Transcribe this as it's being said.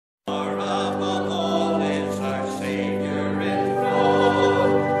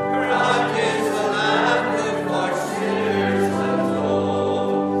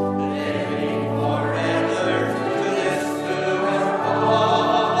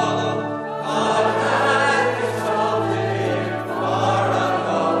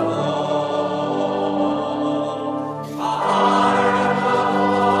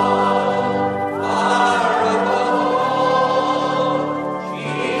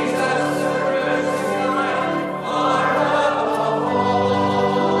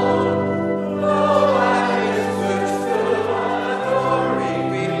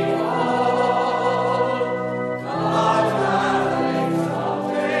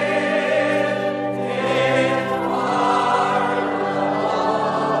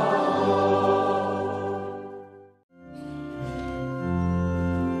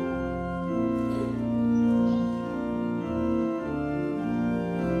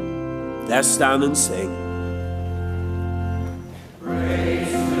Let's stand and sing.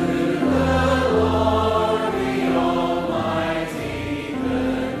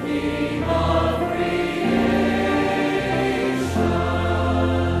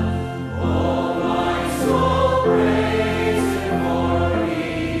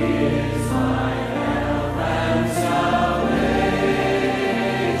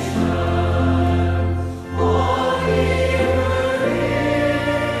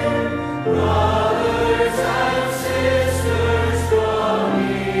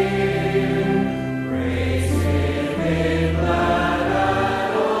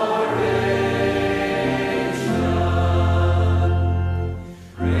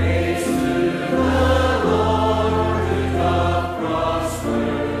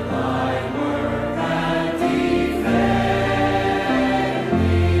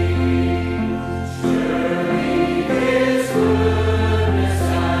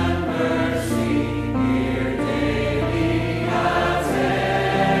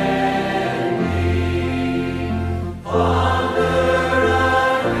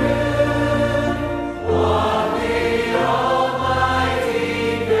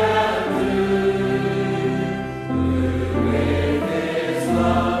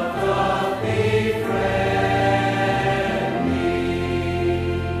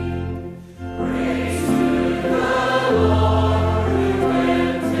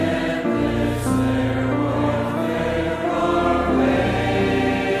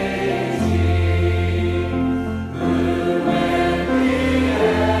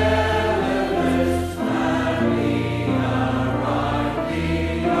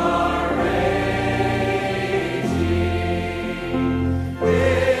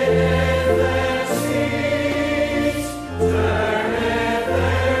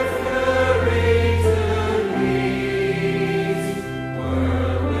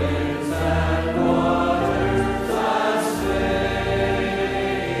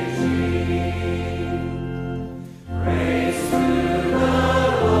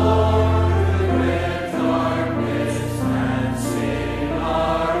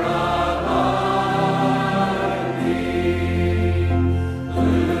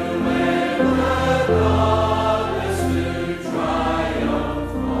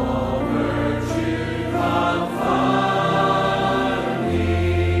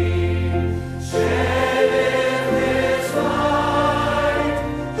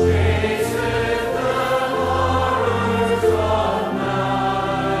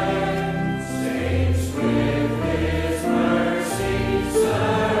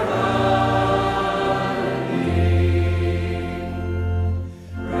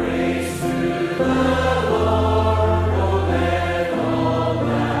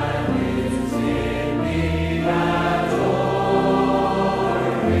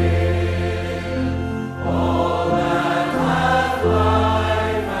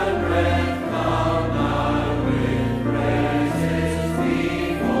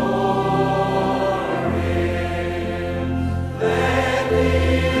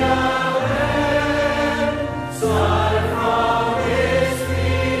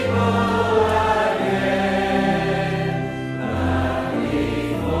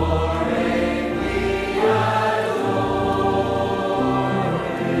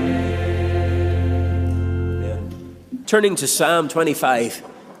 Turning to Psalm 25,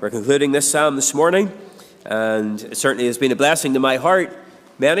 we're concluding this psalm this morning, and it certainly has been a blessing to my heart.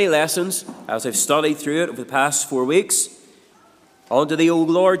 Many lessons as I've studied through it over the past 4 weeks. Unto thee, O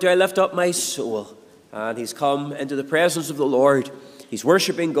Lord, do I lift up my soul. And he's come into the presence of the Lord. He's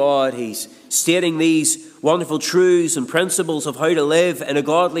worshipping God. He's stating these wonderful truths and principles of how to live in a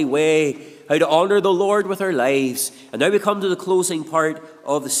godly way, how to honour the Lord with our lives. And now we come to the closing part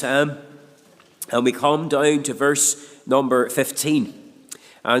of the psalm, and we come down to verse number 15.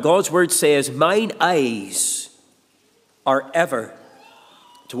 And God's word says, mine eyes are ever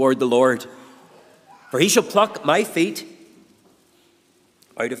toward the Lord, for he shall pluck my feet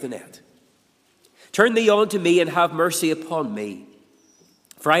out of the net. Turn thee unto me and have mercy upon me,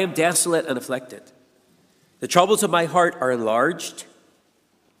 for I am desolate and afflicted. The troubles of my heart are enlarged.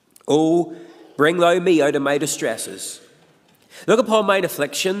 O, bring thou me out of my distresses. Look upon mine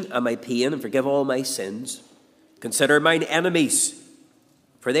affliction and my pain, and forgive all my sins. Consider mine enemies,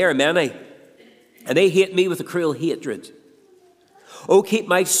 for they are many, and they hate me with a cruel hatred. O keep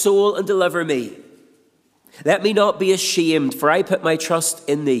my soul and deliver me. Let me not be ashamed, for I put my trust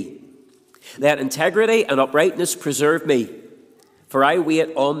in thee. Let integrity and uprightness preserve me, for I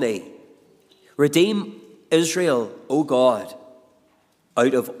wait on thee. Redeem Israel, O God,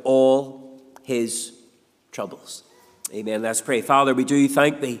 out of all his troubles. Amen. Let's pray. Father, we do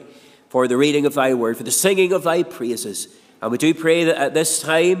thank thee for the reading of thy word, for the singing of thy praises. And we do pray that at this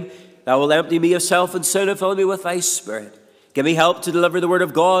time thou will empty me of self and sin and fill me with thy Spirit. Give me help to deliver the word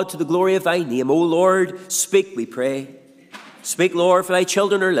of God to the glory of thy name. O Lord, speak, we pray. Speak, Lord, for thy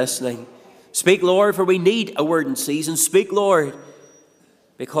children are listening. Speak, Lord, for we need a word in season. Speak, Lord,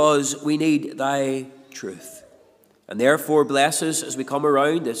 because we need thy truth. And therefore bless us as we come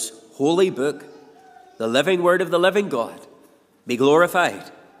around this holy book, the living word of the living God. Be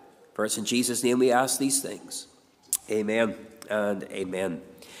glorified. For it's in Jesus' name we ask these things. Amen and amen.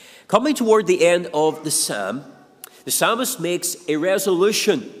 Coming toward the end of the psalm, the psalmist makes a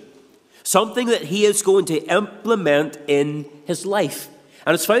resolution, something that he is going to implement in his life.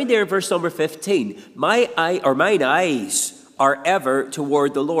 And it's found there in verse number 15. Mine eyes are ever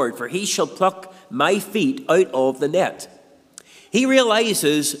toward the Lord, for he shall pluck my feet out of the net. He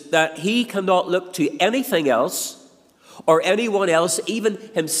realizes that he cannot look to anything else or anyone else, even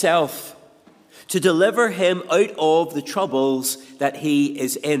himself, to deliver him out of the troubles that he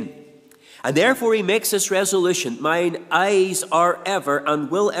is in. And therefore he makes this resolution: mine eyes are ever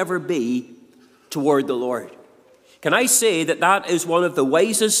and will ever be toward the Lord. Can I say that that is one of the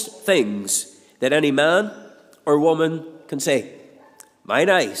wisest things that any man or woman can say? Mine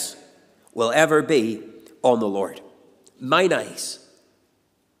eyes will ever be on the Lord. Mine eyes.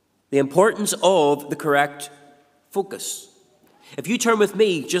 The importance of the correct focus. If you turn with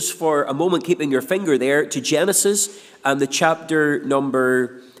me just for a moment, keeping your finger there, to Genesis and the chapter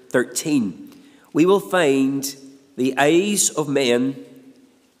number 13, we will find the eyes of men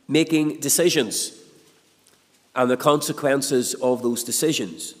making decisions and the consequences of those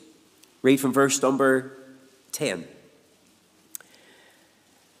decisions. Read from verse number 10.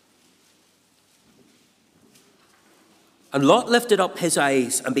 And Lot lifted up his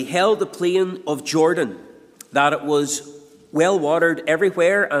eyes and beheld the plain of Jordan, that it was well watered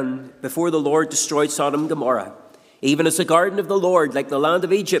everywhere, and before the Lord destroyed Sodom and Gomorrah, even as the garden of the Lord, like the land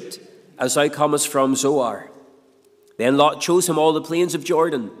of Egypt, as thou comest from Zoar. Then Lot chose him all the plains of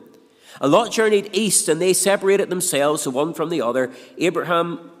Jordan. And Lot journeyed east, and they separated themselves the one from the other.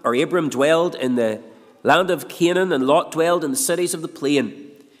 Abram dwelled in the land of Canaan, and Lot dwelled in the cities of the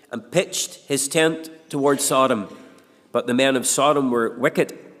plain, and pitched his tent toward Sodom. But the men of Sodom were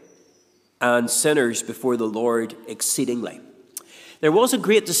wicked and sinners before the Lord exceedingly. There was a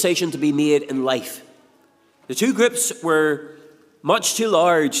great decision to be made in life. The two groups were much too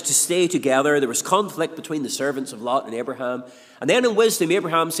large to stay together. There was conflict between the servants of Lot and Abraham. And then in wisdom,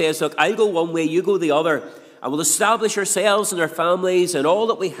 Abraham says, look, I'll go one way, you go the other, and we'll establish ourselves and our families and all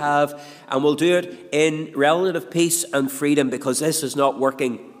that we have, and we'll do it in relative peace and freedom, because this is not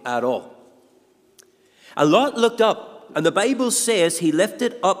working at all. And Lot looked up, and the Bible says he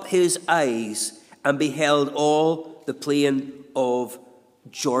lifted up his eyes and beheld all the plain of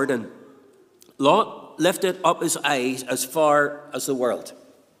Jordan. Lot lifted up his eyes as far as the world.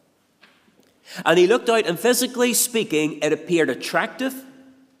 And he looked out, and physically speaking, it appeared attractive.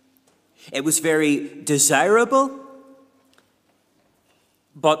 It was very desirable.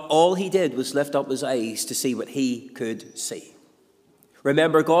 But all he did was lift up his eyes to see what he could see.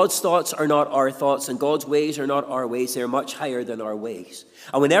 Remember, God's thoughts are not our thoughts, and God's ways are not our ways. They're much higher than our ways.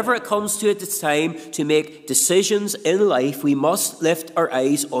 And whenever it comes to it, it's time to make decisions in life, we must lift our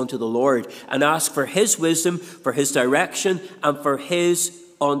eyes onto the Lord and ask for his wisdom, for his direction, and for his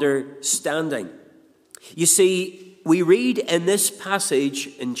understanding. You see, we read in this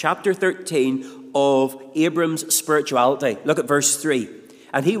passage in chapter 13 of Abram's spirituality. Look at verse 3.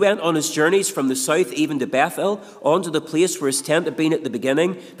 And he went on his journeys from the south even to Bethel, onto the place where his tent had been at the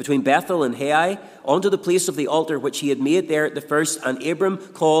beginning, between Bethel and Hai, onto the place of the altar which he had made there at the first. And Abram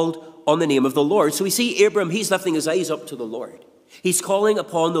called on the name of the Lord. So we see Abram, he's lifting his eyes up to the Lord. He's calling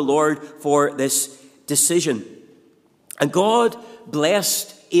upon the Lord for this decision. And God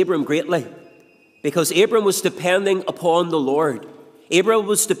blessed Abram greatly, because Abram was depending upon the Lord. Abram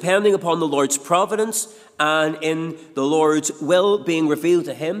was depending upon the Lord's providence and in the Lord's will being revealed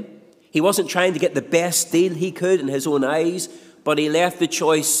to him. He wasn't trying to get the best deal he could in his own eyes, but he left the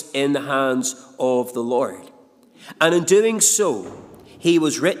choice in the hands of the Lord. And in doing so, he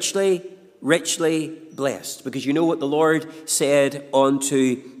was richly, richly blessed. Because you know what the Lord said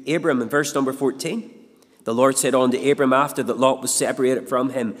unto Abram in verse number 14? The Lord said unto Abram after that Lot was separated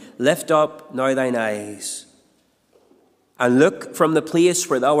from him, lift up now thine eyes, and look from the place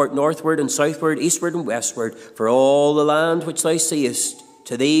where thou art northward and southward, eastward and westward, for all the land which thou seest,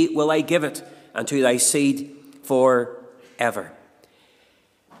 to thee will I give it, and to thy seed forever.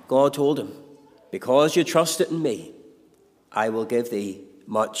 God told him, because you trusted in me, I will give thee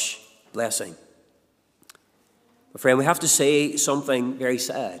much blessing. But friend, we have to say something very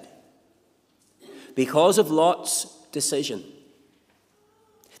sad. because of Lot's decision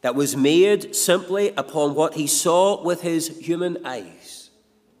that was made simply upon what he saw with his human eyes.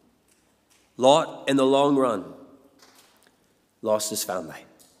 Lot, in the long run, lost his family.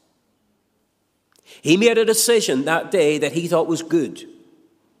 He made a decision that day that he thought was good.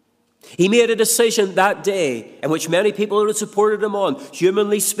 He made a decision that day in which many people had supported him on.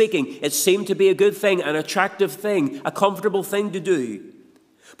 Humanly speaking, it seemed to be a good thing, an attractive thing, a comfortable thing to do.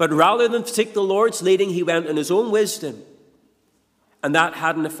 But rather than seek the Lord's leading, he went in his own wisdom. And that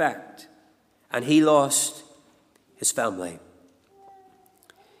had an effect. And he lost his family.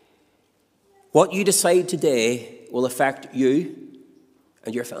 What you decide today will affect you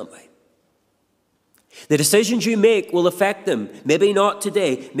and your family. The decisions you make will affect them. Maybe not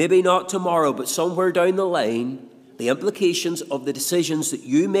today, maybe not tomorrow, but somewhere down the line, the implications of the decisions that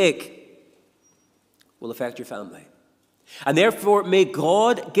you make will affect your family. And therefore, may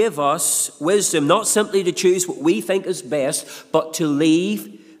God give us wisdom, not simply to choose what we think is best, but to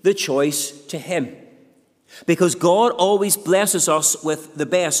leave the choice to Him. Because God always blesses us with the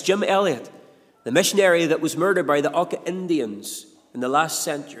best. Jim Elliot, the missionary that was murdered by the Auca Indians in the last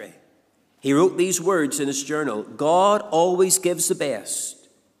century, he wrote these words in his journal: God always gives the best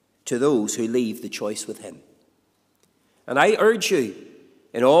to those who leave the choice with Him. And I urge you,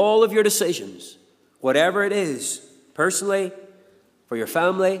 in all of your decisions, whatever it is, personally, for your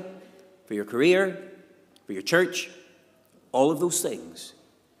family, for your career, for your church, all of those things,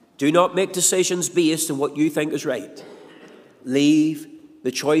 do not make decisions based on what you think is right. Leave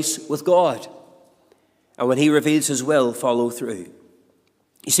the choice with God. And when He reveals His will, follow through.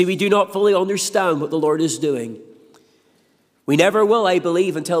 You see, we do not fully understand what the Lord is doing. We never will, I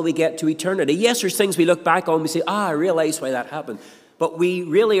believe, until we get to eternity. Yes, there's things we look back on and we say, I realize why that happened. But we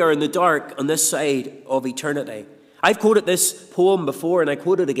really are in the dark on this side of eternity. I've quoted this poem before, and I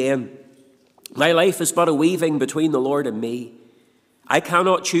quote it again. My life is but a weaving between the Lord and me. I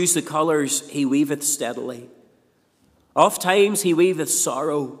cannot choose the colours He weaveth steadily. Oft times He weaveth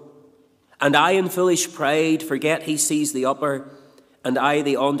sorrow, and I in foolish pride forget He sees the upper, and I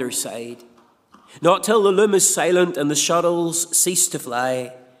the underside. Not till the loom is silent and the shuttles cease to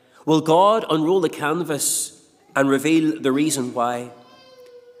fly will God unroll the canvas and reveal the reason why.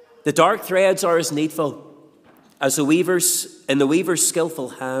 The dark threads are as needful as the weaver's skillful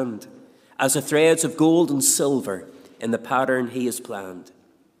hand, as the threads of gold and silver in the pattern He has planned.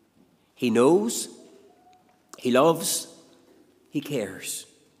 He knows, He loves, He cares.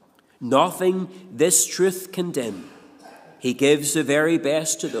 Nothing this truth can dim. He gives the very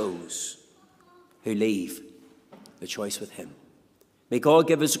best to those who leave the choice with Him. May God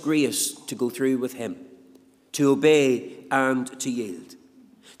give us grace to go through with Him, to obey and to yield.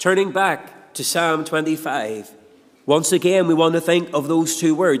 Turning back to Psalm 25, once again we want to think of those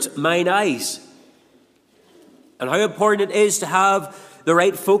two words, mine eyes, and how important it is to have the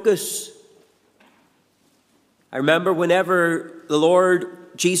right focus. I remember whenever the Lord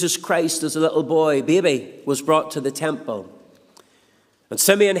Jesus Christ, as a little boy, baby, was brought to the temple. And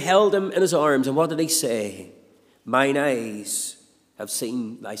Simeon held Him in his arms, and what did he say? Mine eyes have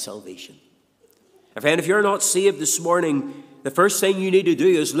seen thy salvation. And friend, if you're not saved this morning, the first thing you need to do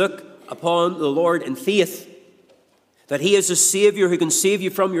is look upon the Lord in faith, that He is a Savior who can save you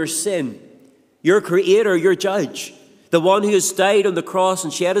from your sin, your Creator, your Judge, the one who has died on the cross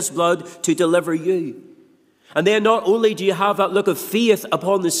and shed His blood to deliver you. And then not only do you have that look of faith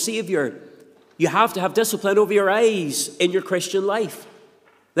upon the Savior, you have to have discipline over your eyes in your Christian life.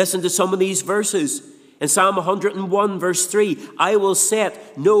 Listen to some of these verses. In Psalm 101, verse 3, I will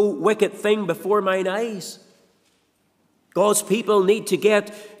set no wicked thing before mine eyes. God's people need to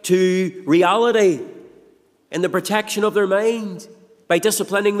get to reality in the protection of their mind by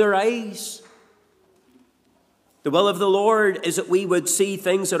disciplining their eyes. The will of the Lord is that we would see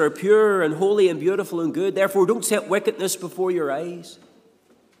things that are pure and holy and beautiful and good. Therefore, don't set wickedness before your eyes.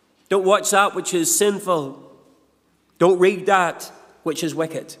 Don't watch that which is sinful. Don't read that which is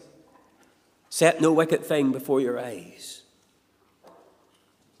wicked. Set no wicked thing before your eyes.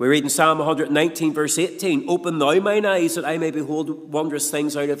 We read in Psalm 119, verse 18, open thou mine eyes that I may behold wondrous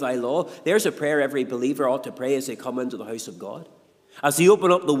things out of thy law. There's a prayer every believer ought to pray as they come into the house of God. As they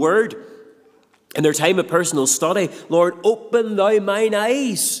open up the Word, in their time of personal study, Lord, open thou mine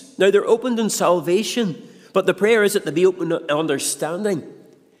eyes. Now, they're opened in salvation, but the prayer is that they be open in understanding,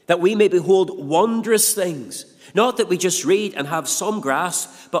 that we may behold wondrous things. Not that we just read and have some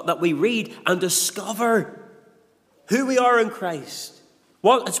grasp, but that we read and discover who we are in Christ,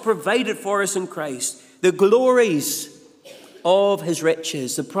 what is provided for us in Christ, the glories of His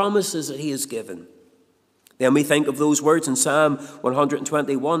riches, the promises that He has given. Then we think of those words in Psalm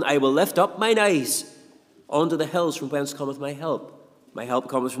 121, I will lift up mine eyes unto the hills from whence cometh my help. My help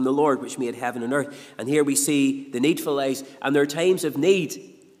cometh from the Lord, which made heaven and earth. And here we see the needful eyes, and there are times of need.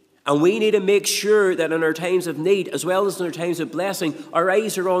 And we need to make sure that in our times of need, as well as in our times of blessing, our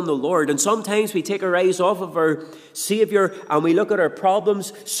eyes are on the Lord. And sometimes we take our eyes off of our Saviour and we look at our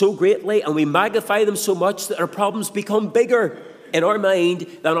problems so greatly and we magnify them so much that our problems become bigger in our mind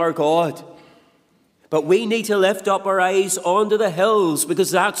than our God. But we need to lift up our eyes onto the hills,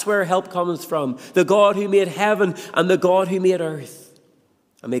 because that's where help cometh from. The God who made heaven and the God who made earth.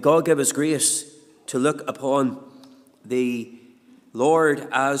 And may God give us grace to look upon the Lord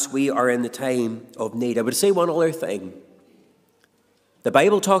as we are in the time of need. I would say one other thing. The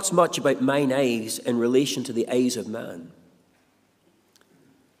Bible talks much about mine eyes in relation to the eyes of man.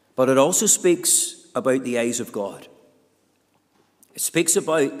 But it also speaks about the eyes of God. It speaks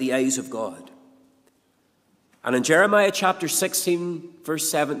about the eyes of God. And in Jeremiah chapter 16,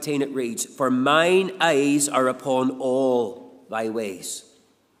 verse 17, it reads, For mine eyes are upon all thy ways.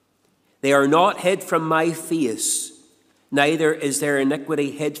 They are not hid from my face, neither is there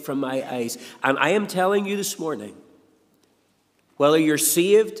iniquity hid from my eyes. And I am telling you this morning, whether you're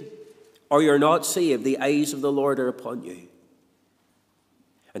saved or you're not saved, the eyes of the Lord are upon you.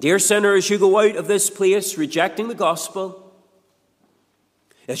 And dear sinner, as you go out of this place rejecting the gospel,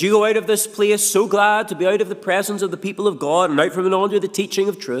 as you go out of this place so glad to be out of the presence of the people of God and out from and under the teaching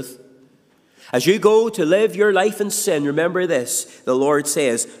of truth, as you go to live your life in sin, remember this, the Lord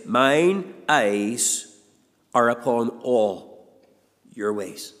says, mine eyes are upon all your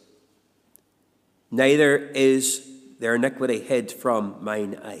ways. Neither is their iniquity hid from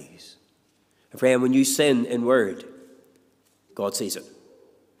mine eyes. And friend, when you sin in word, God sees it.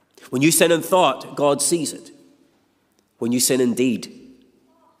 When you sin in thought, God sees it. When you sin in deed,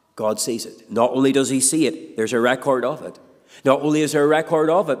 God sees it. Not only does he see it, there's a record of it. Not only is there a record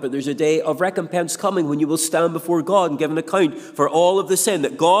of it, but there's a day of recompense coming when you will stand before God and give an account for all of the sin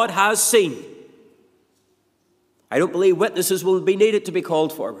that God has seen. I don't believe witnesses will be needed to be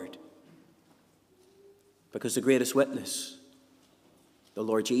called forward, because the greatest witness, the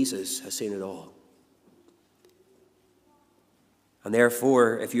Lord Jesus, has seen it all. And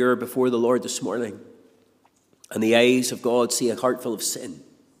therefore, if you're before the Lord this morning and the eyes of God see a heart full of sin,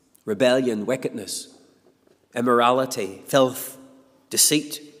 rebellion, wickedness, immorality, filth,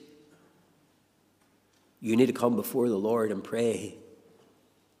 deceit, you need to come before the Lord and pray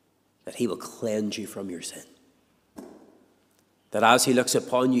that he will cleanse you from your sin. That as he looks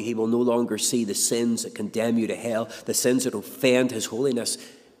upon you, he will no longer see the sins that condemn you to hell, the sins that offend his holiness,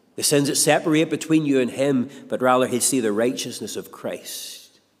 the sins that separate between you and him, but rather he'll see the righteousness of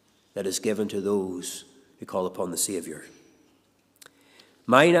Christ that is given to those who call upon the Saviour.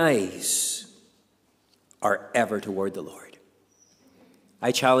 Mine eyes are ever toward the Lord.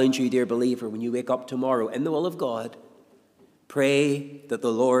 I challenge you, dear believer, when you wake up tomorrow in the will of God, pray that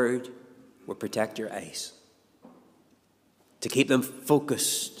the Lord will protect your eyes, to keep them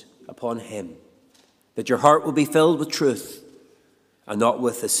focused upon him, that your heart will be filled with truth and not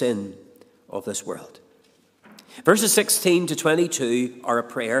with the sin of this world. Verses 16 to 22 are a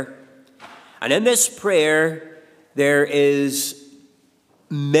prayer, and in this prayer there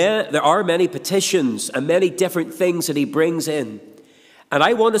are many petitions and many different things that he brings in. And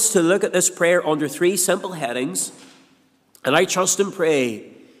I want us to look at this prayer under three simple headings, and I trust and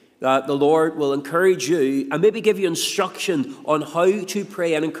pray that the Lord will encourage you and maybe give you instruction on how to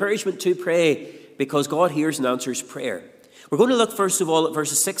pray and encouragement to pray, because God hears and answers prayer. We're going to look first of all at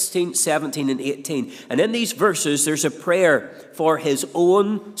verses 16, 17 and 18. And in these verses there's a prayer for his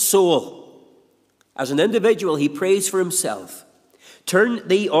own soul. As an individual, he prays for himself. Turn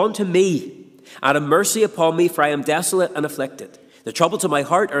thee unto me, and have mercy upon me, for I am desolate and afflicted. The troubles of my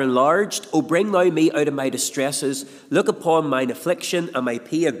heart are enlarged. O bring thou me out of my distresses. Look upon mine affliction and my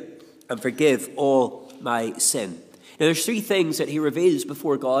pain, and forgive all my sin. Now there's three things that he reveals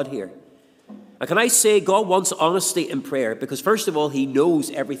before God here. And can I say, God wants honesty in prayer, because first of all, he knows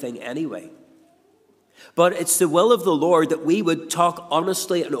everything anyway. But it's the will of the Lord that we would talk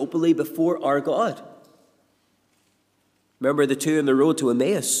honestly and openly before our God. Remember the two on the road to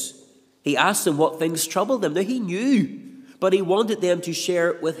Emmaus? He asked them what things troubled them. Now he knew, but he wanted them to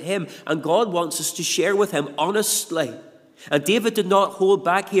share with him. And God wants us to share with him honestly. And David did not hold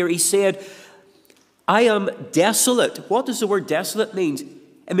back here. He said, I am desolate. What does the word desolate mean?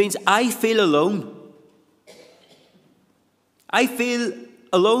 It means I feel alone. I feel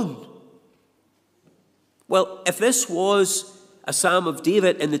alone. Well, if this was a psalm of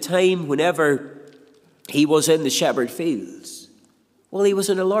David in the time whenever he was in the shepherd fields, well, he was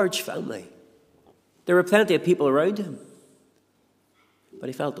in a large family. There were plenty of people around him, but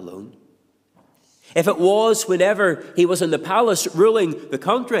he felt alone. If it was whenever he was in the palace ruling the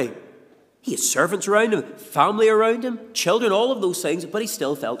country, he had servants around him, family around him, children, all of those things, but he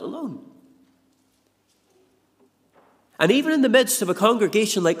still felt alone. And even in the midst of a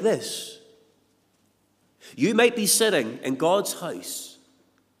congregation like this, you might be sitting in God's house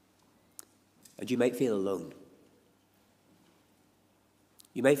and you might feel alone.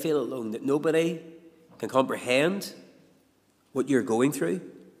 You might feel alone, that nobody can comprehend what you're going through.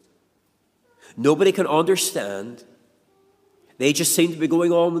 Nobody can understand. They just seem to be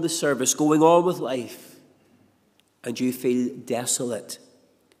going on with the service, going on with life, and you feel desolate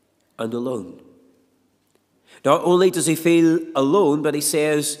and alone. Not only does he feel alone, but he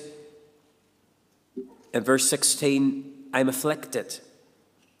says in verse 16, I'm afflicted.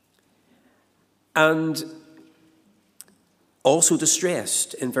 And also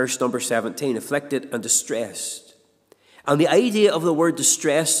distressed in verse number 17, afflicted and distressed. And the idea of the word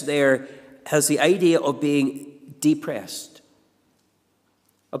distressed there has the idea of being depressed,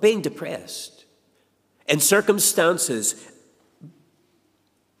 of being depressed. In circumstances,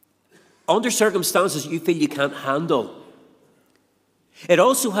 under circumstances you feel you can't handle. It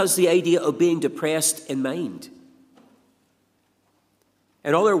also has the idea of being depressed in mind.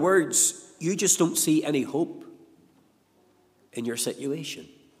 In other words, you just don't see any hope in your situation.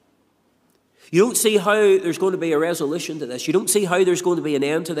 You don't see how there's going to be a resolution to this. You don't see how there's going to be an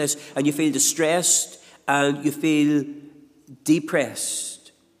end to this, and you feel distressed and you feel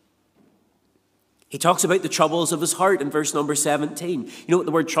depressed. He talks about the troubles of his heart in verse number 17. You know what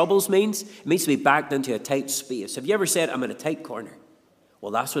the word troubles means? It means to be backed into a tight space. Have you ever said, I'm in a tight corner?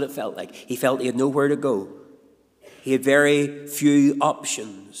 Well, that's what it felt like. He felt he had nowhere to go. He had very few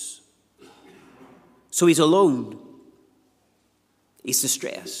options. So he's alone. He's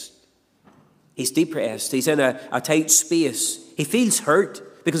distressed. He's depressed. He's in a tight space. He feels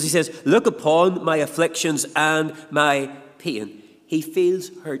hurt because he says, look upon my afflictions and my pain. He feels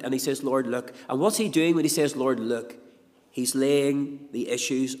hurt and he says, Lord, look. And what's he doing when he says, Lord, look? He's laying the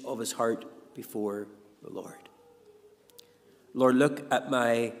issues of his heart before the Lord. Lord, look at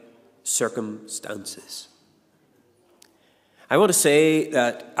my circumstances. I want to say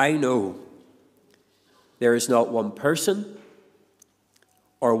that I know there is not one person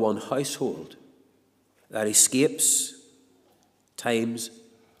or one household that escapes times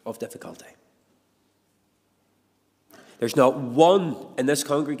of difficulty. There's not one in this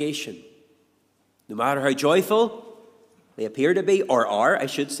congregation, no matter how joyful they appear to be, or are, I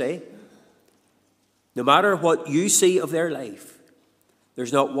should say, no matter what you see of their life,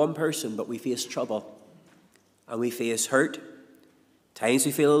 there's not one person, but we face trouble and we face hurt. At times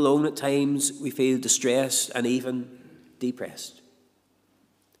we feel alone, at times we feel distressed and even depressed.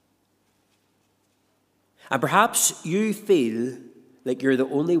 And perhaps you feel like you're the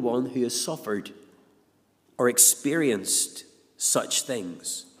only one who has suffered or experienced such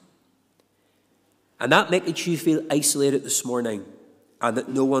things. And that makes you feel isolated this morning and that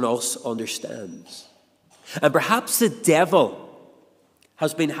no one else understands. And perhaps the devil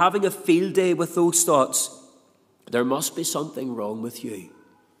has been having a field day with those thoughts. There must be something wrong with you.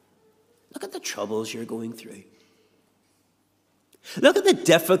 Look at the troubles you're going through. Look at the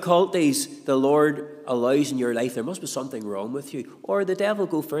difficulties the Lord allows in your life. There must be something wrong with you. Or the devil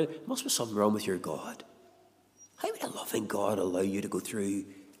go further. There must be something wrong with your God. How would a loving God allow you to go through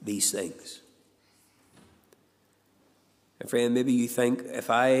these things? And friend, maybe you think, if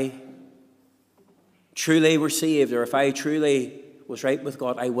I truly were saved, or if I truly was right with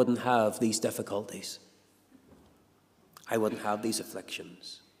God, I wouldn't have these difficulties. I wouldn't have these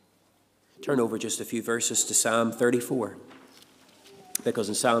afflictions. Turn over just a few verses to Psalm 34. Because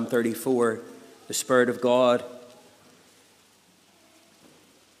in Psalm 34, the Spirit of God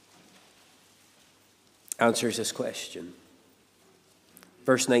answers this question.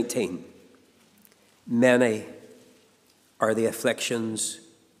 Verse 19. Many are the afflictions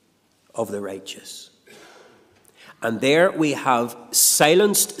of the righteous. And there we have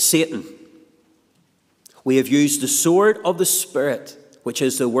silenced Satan. We have used the sword of the Spirit, which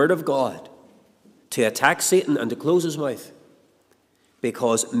is the Word of God, to attack Satan and to close his mouth.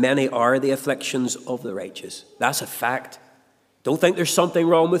 Because many are the afflictions of the righteous. That's a fact. Don't think there's something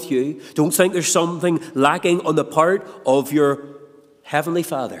wrong with you. Don't think there's something lacking on the part of your Heavenly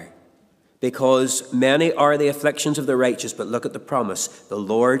Father. Because many are the afflictions of the righteous, but look at the promise. The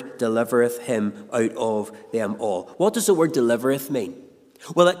Lord delivereth him out of them all. What does the word delivereth mean?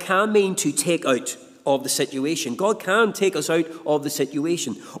 Well, it can mean to take out of the situation. God can take us out of the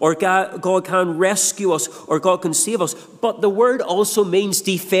situation, or God can rescue us, or God can save us. But the word also means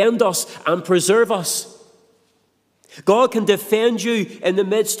defend us and preserve us. God can defend you in the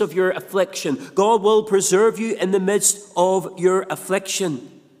midst of your affliction. God will preserve you in the midst of your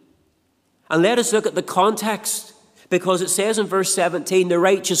affliction. And let us look at the context, because it says in verse 17, the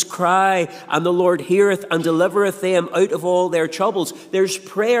righteous cry, and the Lord heareth and delivereth them out of all their troubles. There's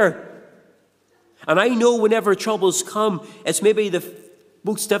prayer. And I know whenever troubles come, it's maybe the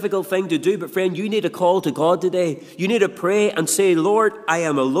most difficult thing to do, but friend, you need a call to God today. You need to pray and say, Lord, I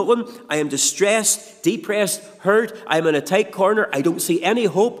am alone, I am distressed, depressed, hurt, I am in a tight corner, I don't see any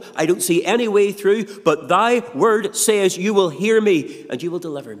hope, I don't see any way through, but thy word says you will hear me and you will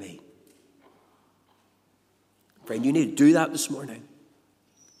deliver me. Friend, you need to do that this morning.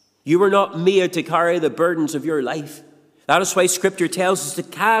 You were not made to carry the burdens of your life. That is why Scripture tells us to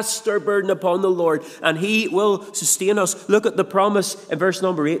cast our burden upon the Lord, and He will sustain us. Look at the promise in verse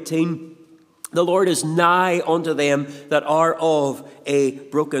number 18. The Lord is nigh unto them that are of a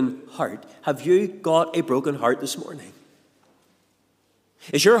broken heart. Have you got a broken heart this morning?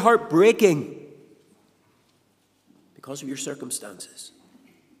 Is your heart breaking because of your circumstances?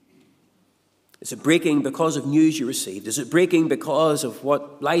 Is it breaking because of news you received? Is it breaking because of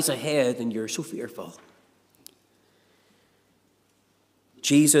what lies ahead and you're so fearful?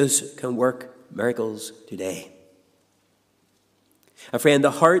 Jesus can work miracles today. And friend,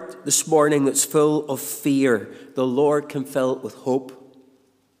 the heart this morning that's full of fear, the Lord can fill it with hope.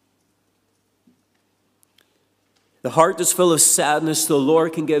 The heart that's full of sadness, the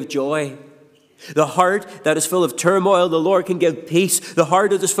Lord can give joy. The heart that is full of turmoil, the Lord can give peace. The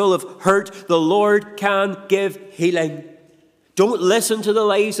heart that is full of hurt, the Lord can give healing. Don't listen to the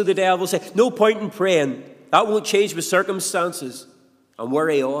lies of the devil. Say, no point in praying. That won't change my circumstances. And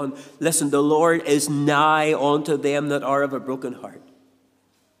worry on. Listen, the Lord is nigh unto them that are of a broken heart.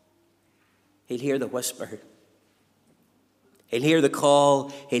 He'll hear the whisper. He'll hear the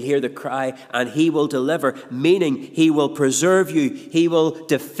call, he'll hear the cry, and he will deliver, meaning he will preserve you, he will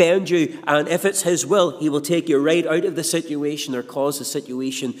defend you, and if it's his will, he will take you right out of the situation or cause the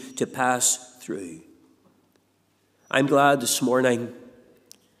situation to pass through. I'm glad this morning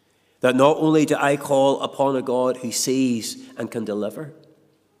that not only do I call upon a God who sees and can deliver,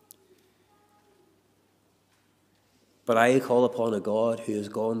 but I call upon a God who has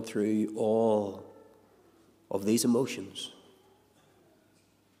gone through all of these emotions.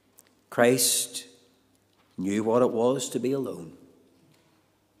 Christ knew what it was to be alone.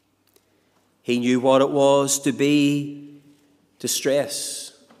 He knew what it was to be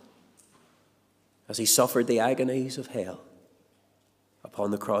distressed as he suffered the agonies of hell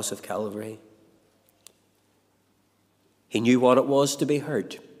upon the cross of Calvary. He knew what it was to be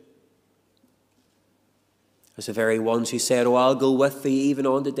hurt, as the very ones who said, "Oh, I'll go with thee even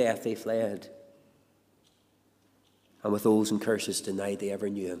unto death," they fled. And with oaths and curses denied they ever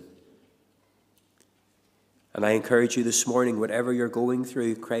knew him. And I encourage you this morning, whatever you're going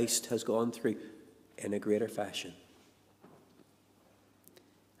through, Christ has gone through in a greater fashion.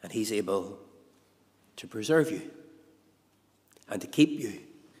 And he's able to preserve you and to keep you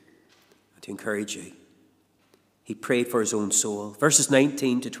and to encourage you. He prayed for his own soul. Verses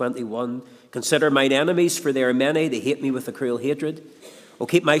 19 to 21, "Consider mine enemies, for they are many. They hate me with a cruel hatred. O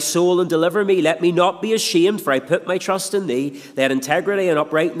keep my soul and deliver me. Let me not be ashamed, for I put my trust in thee. Let integrity and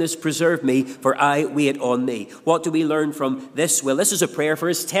uprightness preserve me, for I wait on thee." What do we learn from this? Well, this is a prayer for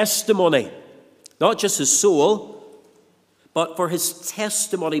his testimony. Not just his soul, but for his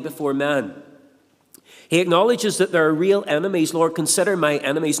testimony before man. He acknowledges that there are real enemies. Lord, consider my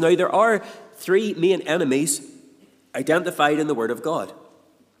enemies. Now, there are three main enemies identified in the Word of God.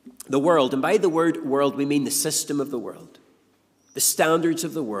 The world, and by the word world, we mean the system of the world. The standards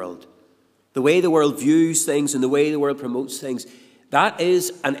of the world, the way the world views things and the way the world promotes things. That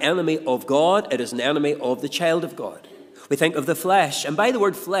is an enemy of God. It is an enemy of the child of God. We think of the flesh, and by the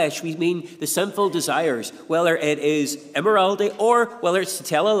word flesh, we mean the sinful desires, whether it is immorality or whether it's to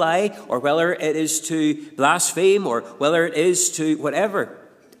tell a lie or whether it is to blaspheme or whether it is to whatever.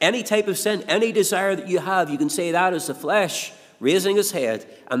 Any type of sin, any desire that you have, you can say that is the flesh raising his head,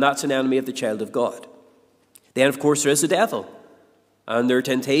 and that's an enemy of the child of God. Then, of course, there is the devil. And there are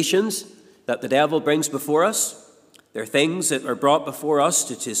temptations that the devil brings before us. There are things that are brought before us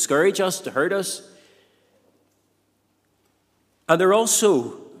to discourage us, to hurt us. And there are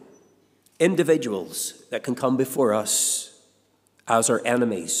also individuals that can come before us as our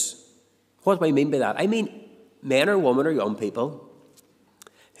enemies. What do I mean by that? I mean men or women or young people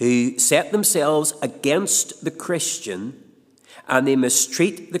who set themselves against the Christian and they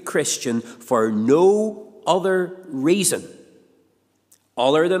mistreat the Christian for no other reason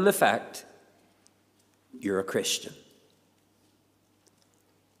other than the fact you're a Christian.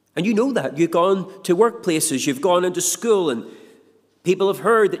 And you know that. You've gone to workplaces, you've gone into school, and people have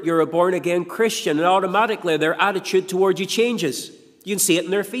heard that you're a born-again Christian, and automatically their attitude towards you changes. You can see it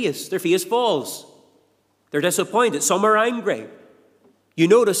in their face. Their face falls. They're disappointed. Some are angry. You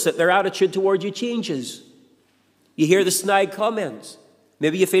notice that their attitude towards you changes. You hear the snide comments.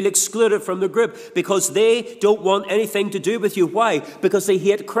 Maybe you feel excluded from the group because they don't want anything to do with you. Why? Because they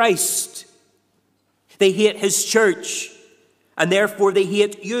hate Christ. They hate his church. And therefore they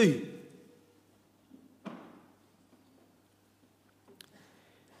hate you.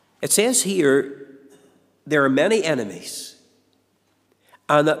 It says here, there are many enemies,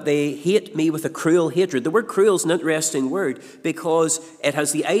 and that they hate me with a cruel hatred. The word cruel is an interesting word because it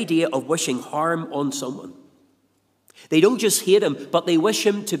has the idea of wishing harm on someone. They don't just hate him, but they wish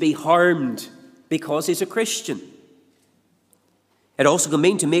him to be harmed because he's a Christian. It also can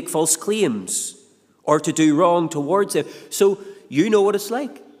mean to make false claims or to do wrong towards him. So you know what it's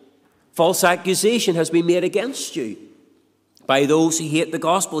like. False accusation has been made against you by those who hate the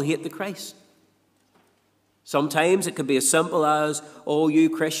gospel, hate the Christ. Sometimes it can be as simple as, oh, you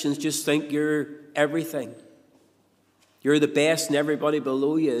Christians just think you're everything. You're the best and everybody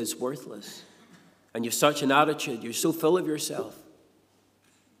below you is worthless. And you've such an attitude. You're so full of yourself.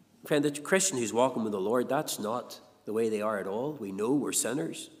 Friend, the Christian who's walking with the Lord, that's not the way they are at all. We know we're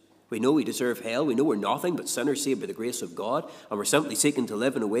sinners. We know we deserve hell. We know we're nothing but sinners saved by the grace of God. And we're simply seeking to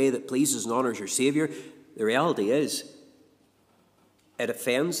live in a way that pleases and honors your Savior. The reality is, it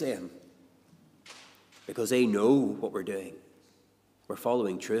offends them because they know what we're doing. We're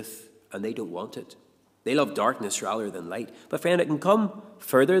following truth, and they don't want it. They love darkness rather than light. But friend, it can come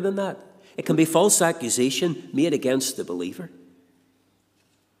further than that. It can be false accusation made against the believer.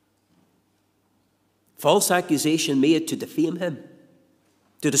 False accusation made to defame him,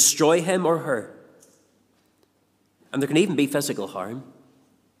 to destroy him or her. And there can even be physical harm.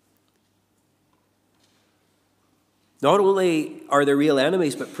 Not only are there real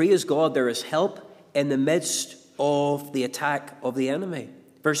enemies, but praise God, there is help in the midst of the attack of the enemy.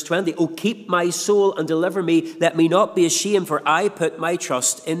 Verse 20, "O keep my soul and deliver me, let me not be ashamed, for I put my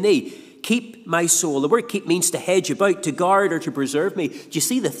trust in thee." Keep my soul. The word keep means to hedge about, to guard or to preserve me. Do you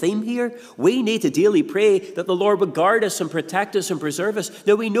see the theme here? We need to daily pray that the Lord would guard us and protect us and preserve us.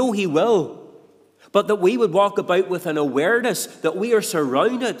 Now we know he will, but that we would walk about with an awareness that we are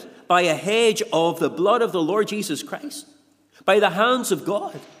surrounded by a hedge of the blood of the Lord Jesus Christ, by the hands of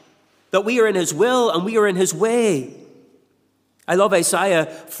God, that we are in his will and we are in his way. I love Isaiah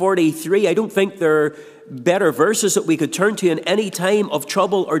 43. I don't think there are better verses that we could turn to in any time of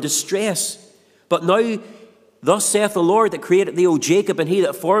trouble or distress. But now, thus saith the Lord that created thee, O Jacob, and he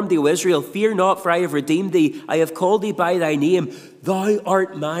that formed thee, O Israel, fear not, for I have redeemed thee. I have called thee by thy name. Thou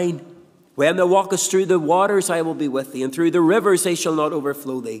art mine. When thou walkest through the waters, I will be with thee, and through the rivers they shall not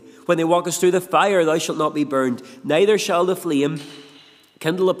overflow thee. When thou walkest through the fire, thou shalt not be burned, neither shall the flame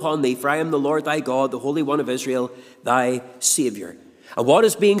kindle upon thee, for I am the Lord thy God, the Holy One of Israel, thy Saviour. And what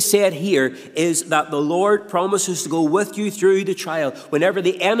is being said here is that the Lord promises to go with you through the trial. Whenever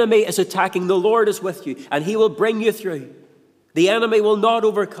the enemy is attacking, the Lord is with you, and he will bring you through. The enemy will not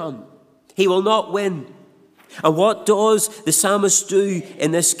overcome. He will not win. And what does the psalmist do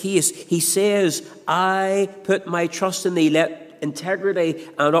in this case? He says, I put my trust in thee. Let integrity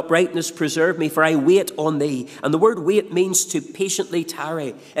and uprightness preserve me, for I wait on thee. And the word wait means to patiently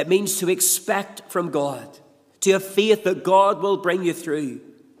tarry. It means to expect from God, to have faith that God will bring you through.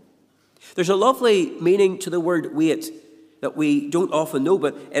 There's a lovely meaning to the word wait that we don't often know,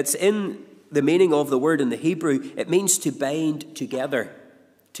 but it's in the meaning of the word in the Hebrew. It means to bind together.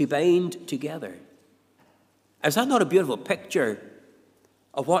 To bind together. Is that not a beautiful picture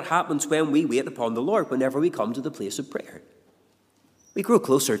of what happens when we wait upon the Lord, whenever we come to the place of prayer? We grow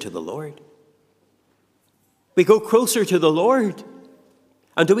closer to the Lord. We go closer to the Lord.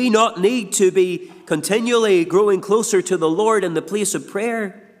 And do we not need to be continually growing closer to the Lord in the place of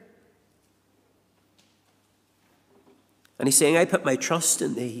prayer? And he's saying, I put my trust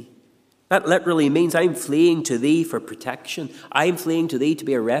in thee. That literally means I'm fleeing to thee for protection. I'm fleeing to thee to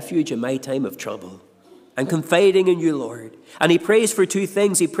be a refuge in my time of trouble. I'm confiding in you, Lord. And he prays for two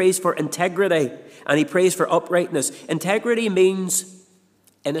things. He prays for integrity and he prays for uprightness. Integrity means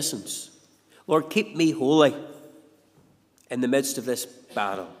innocence. Lord, keep me holy in the midst of this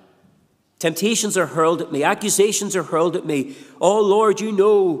battle. Temptations are hurled at me. Accusations are hurled at me. Oh, Lord, you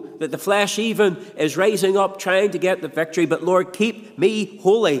know that the flesh even is rising up trying to get the victory. But Lord, keep me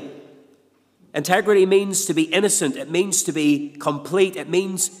holy. Integrity means to be innocent. It means to be complete. It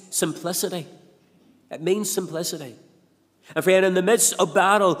means simplicity. It means simplicity. And friend, in the midst of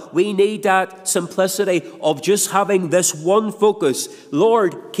battle, we need that simplicity of just having this one focus.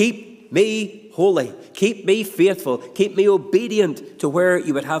 Lord, keep me holy. Keep me faithful. Keep me obedient to where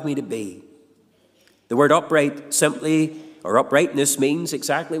you would have me to be. The word upright simply, or uprightness, means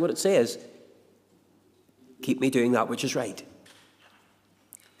exactly what it says. Keep me doing that which is right.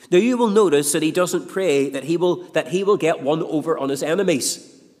 Now you will notice that he doesn't pray that he will get one over on his enemies.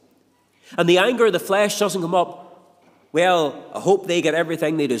 And the anger of the flesh doesn't come up, well, I hope they get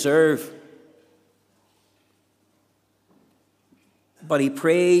everything they deserve. But he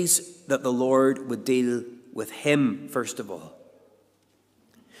prays that the Lord would deal with him first of all.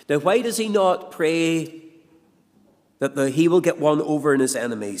 Now why does he not pray that he will get one over on his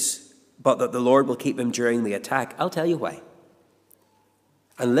enemies, but that the Lord will keep him during the attack? I'll tell you why.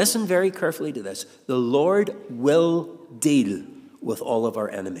 And listen very carefully to this. The Lord will deal with all of our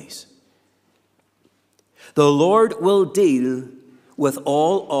enemies. The Lord will deal with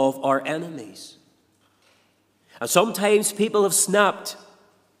all of our enemies. And sometimes people have snapped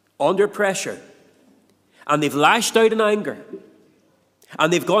under pressure, and they've lashed out in anger,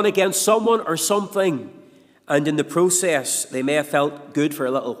 and they've gone against someone or something, and in the process they may have felt good for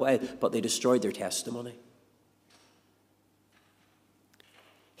a little while, but they destroyed their testimony.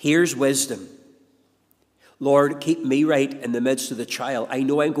 Here's wisdom. Lord, keep me right in the midst of the trial. I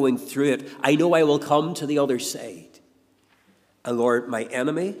know I'm going through it. I know I will come to the other side. And Lord, my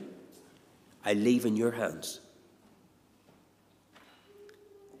enemy, I leave in your hands.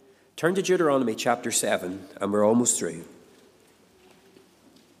 Turn to Deuteronomy chapter 7, and we're almost through.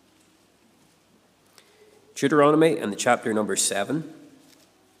 Deuteronomy and the chapter number 7,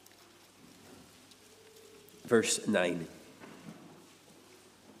 verse 9.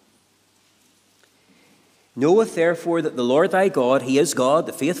 Knoweth therefore that the Lord thy God, he is God,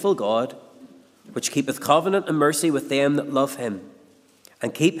 the faithful God, which keepeth covenant and mercy with them that love him,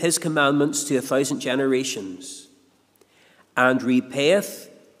 and keep his commandments to 1,000 generations, and repayeth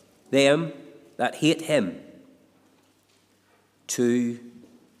them that hate him to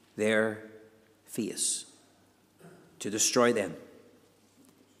their face, to destroy them.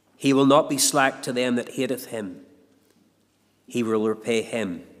 He will not be slack to them that hateth him. He will repay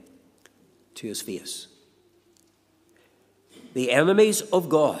him to his face. The enemies of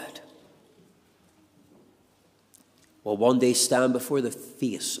God will one day stand before the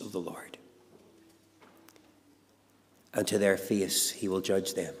face of the Lord, and to their face he will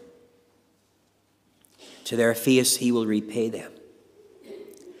judge them. To their face he will repay them,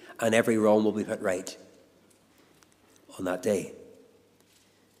 and every wrong will be put right on that day.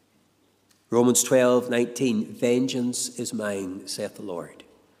 Romans 12:19, vengeance is mine, saith the Lord.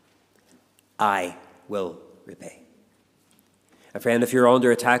 I will repay. And friend, if you're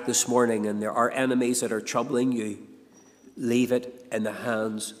under attack this morning and there are enemies that are troubling you, leave it in the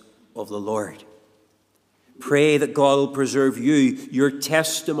hands of the Lord. Pray that God will preserve you, your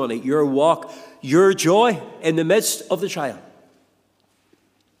testimony, your walk, your joy in the midst of the trial.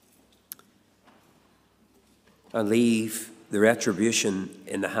 And leave the retribution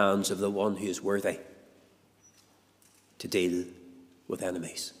in the hands of the one who is worthy to deal with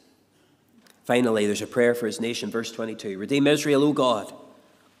enemies. Finally, there's a prayer for his nation, verse 22. Redeem Israel, O God,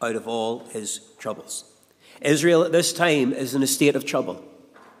 out of all his troubles. Israel at this time is in a state of trouble.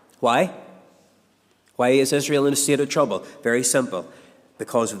 Why? Why is Israel in a state of trouble? Very simple.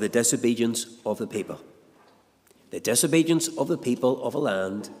 Because of the disobedience of the people. The disobedience of the people of a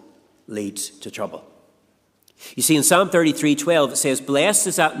land leads to trouble. You see, in Psalm 33:12, it says, blessed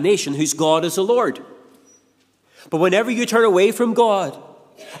is that nation whose God is the Lord. But whenever you turn away from God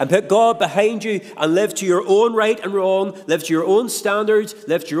and put God behind you and live to your own right and wrong, live to your own standards,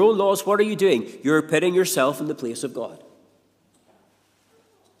 live to your own laws, what are you doing? You're putting yourself in the place of God.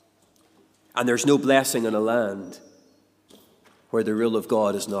 And there's no blessing in a land where the rule of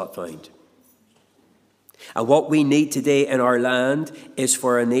God is not found. And what we need today in our land is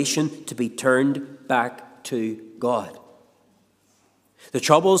for a nation to be turned back to God. The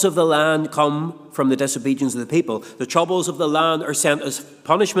troubles of the land come from the disobedience of the people. The troubles of the land are sent as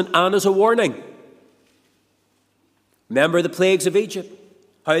punishment and as a warning. Remember the plagues of Egypt,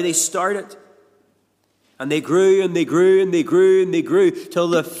 how they started. And they grew and they grew and they grew and they grew till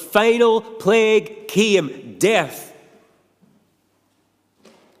the final plague came, death.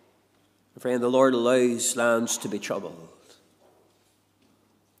 Friend, the Lord allows lands to be troubled.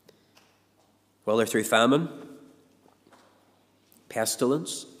 Whether through famine,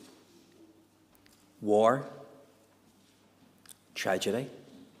 pestilence, war, tragedy.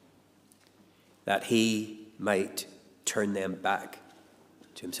 that he might turn them back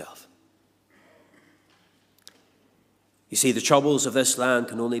to himself. You see, the troubles of this land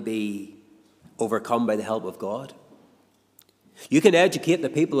can only be overcome by the help of God. You can educate the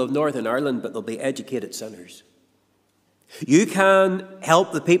people of Northern Ireland, but they'll be educated sinners. You can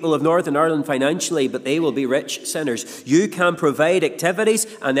help the people of Northern Ireland financially, but they will be rich sinners. You can provide activities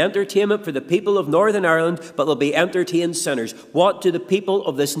and entertainment for the people of Northern Ireland, but they'll be entertained sinners. What do the people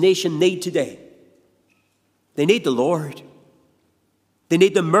of this nation need today? They need the Lord. They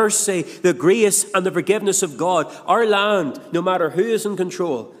need the mercy, the grace, and the forgiveness of God. Our land, no matter who is in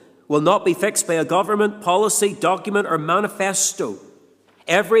control, will not be fixed by a government policy, document, or manifesto.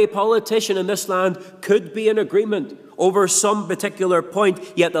 Every politician in this land could be in agreement over some particular point,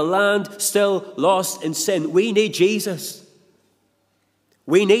 yet the land still lost in sin. We need Jesus.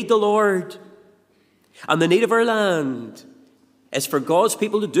 We need the Lord. And the need of our land is for God's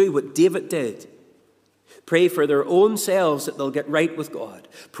people to do what David did. Pray for their own selves that they'll get right with God.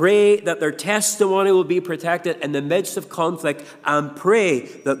 Pray that their testimony will be protected in the midst of conflict, and pray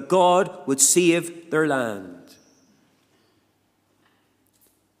that God would save their land.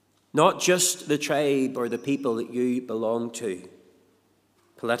 Not just the tribe or the people that you belong to,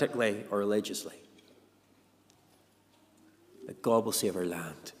 politically or religiously. That God will save our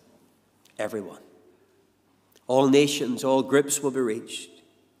land. Everyone. All nations, all groups will be reached.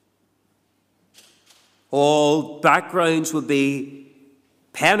 All backgrounds will be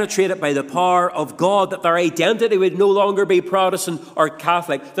penetrated by the power of God, that their identity would no longer be Protestant or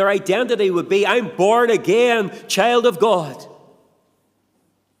Catholic. Their identity would be, I'm born again, child of God.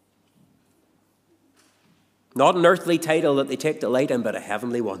 Not an earthly title that they take delight in, but a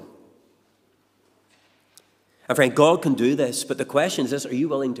heavenly one. And friend, God can do this, but the question is this: are you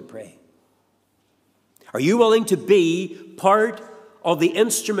willing to pray? Are you willing to be part of the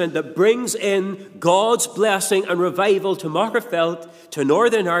instrument that brings in God's blessing and revival to Magherafelt, to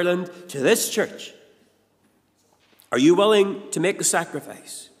Northern Ireland, to this church? Are you willing to make the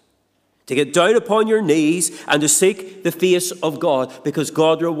sacrifice? To get down upon your knees and to seek the face of God, because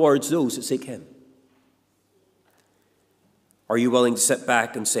God rewards those that seek him? Are you willing to sit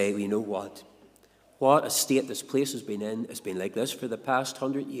back and say, well, you know what? What a state this place has been in. It's been like this for the past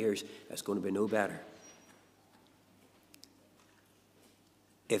 100 years. It's going to be no better.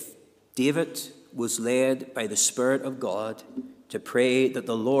 If David was led by the Spirit of God to pray that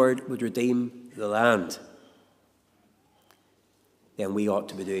the Lord would redeem the land, then we ought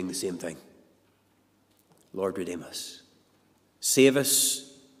to be doing the same thing. Lord, redeem us. Save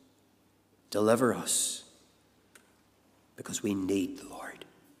us. Deliver us. Because we need the Lord.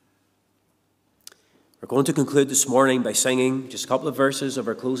 We're going to conclude this morning by singing just a couple of verses of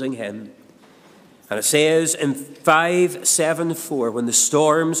our closing hymn. And it says in 574, when the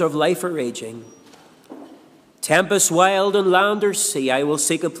storms of life are raging, tempests wild on land or sea, I will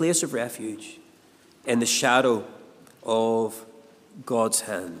seek a place of refuge in the shadow of God's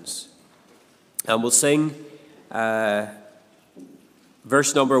hands. And we'll sing verse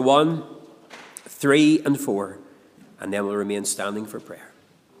number 1, 3, and 4. And then we'll remain standing for prayer.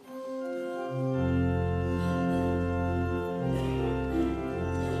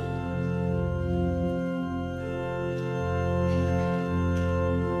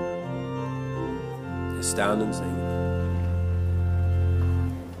 Stand and sing.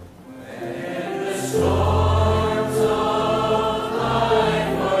 When the storms of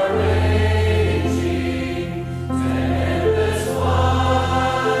life are raging, tempest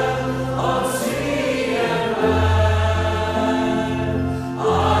wild on sea and land,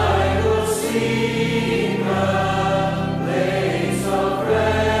 I will seek a place of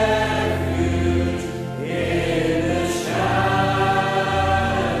refuge in the shadow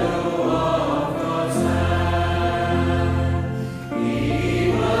of God's hand.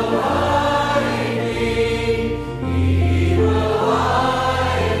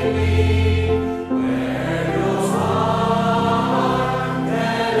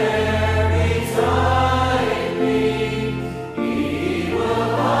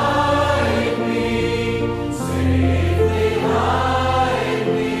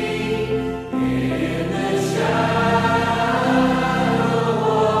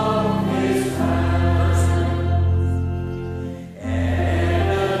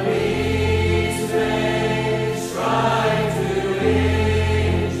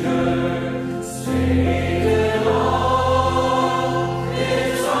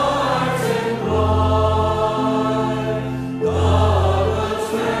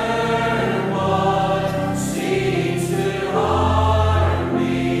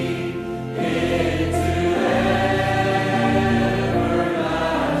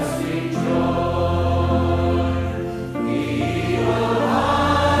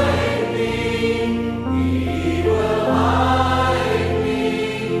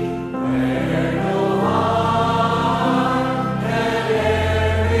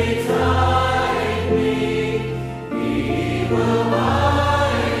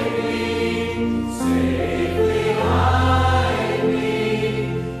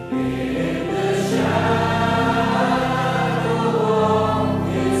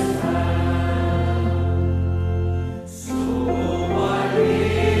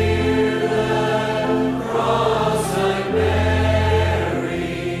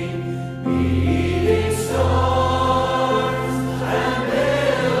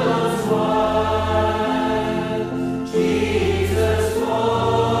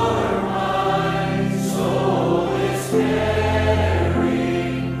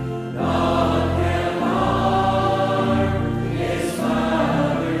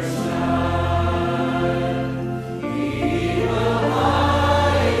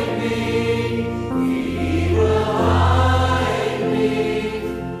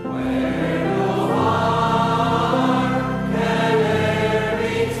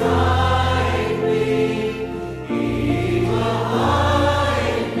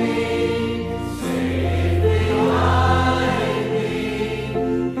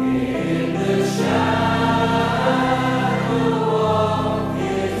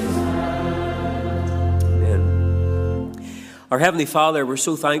 Heavenly Father, we're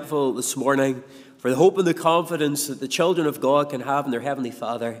so thankful this morning for the hope and the confidence that the children of God can have in their Heavenly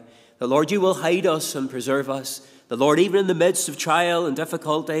Father. The Lord, you will hide us and preserve us. The Lord, even in the midst of trial and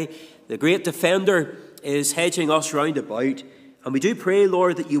difficulty, the great defender is hedging us round about. And we do pray,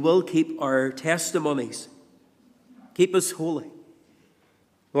 Lord, that you will keep our testimonies. Keep us holy.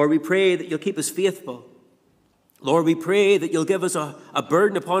 Lord, we pray that you'll keep us faithful. Lord, we pray that you'll give us a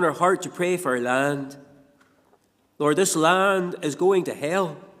burden upon our heart to pray for our land. Lord, this land is going to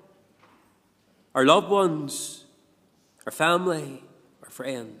hell. Our loved ones, our family, our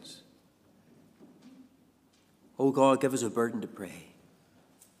friends. Oh God, give us a burden to pray.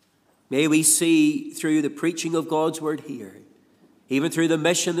 May we see through the preaching of God's word here, even through the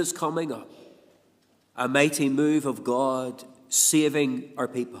mission that's coming up, a mighty move of God saving our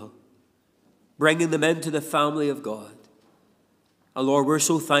people, bringing them into the family of God. And Lord, we're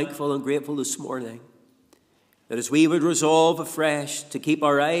so thankful and grateful this morning that as we would resolve afresh to keep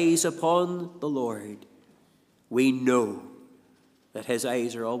our eyes upon the Lord, we know that his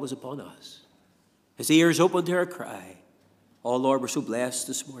eyes are always upon us. His ears open to our cry. Oh Lord, we're so blessed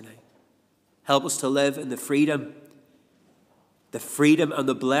this morning. Help us to live in the freedom and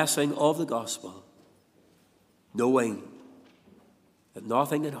the blessing of the gospel, knowing that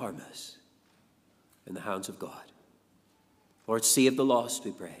nothing can harm us in the hands of God. Lord, save the lost,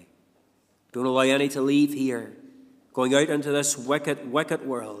 we pray. Don't allow any to leave here, going out into this wicked, wicked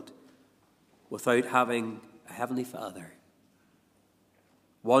world without having a Heavenly Father,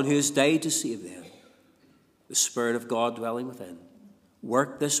 one who has died to save them, the Spirit of God dwelling within.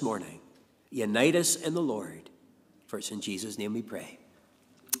 Work this morning. Unite us in the Lord. For it's in Jesus' name we pray.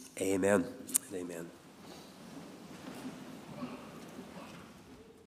 Amen and amen.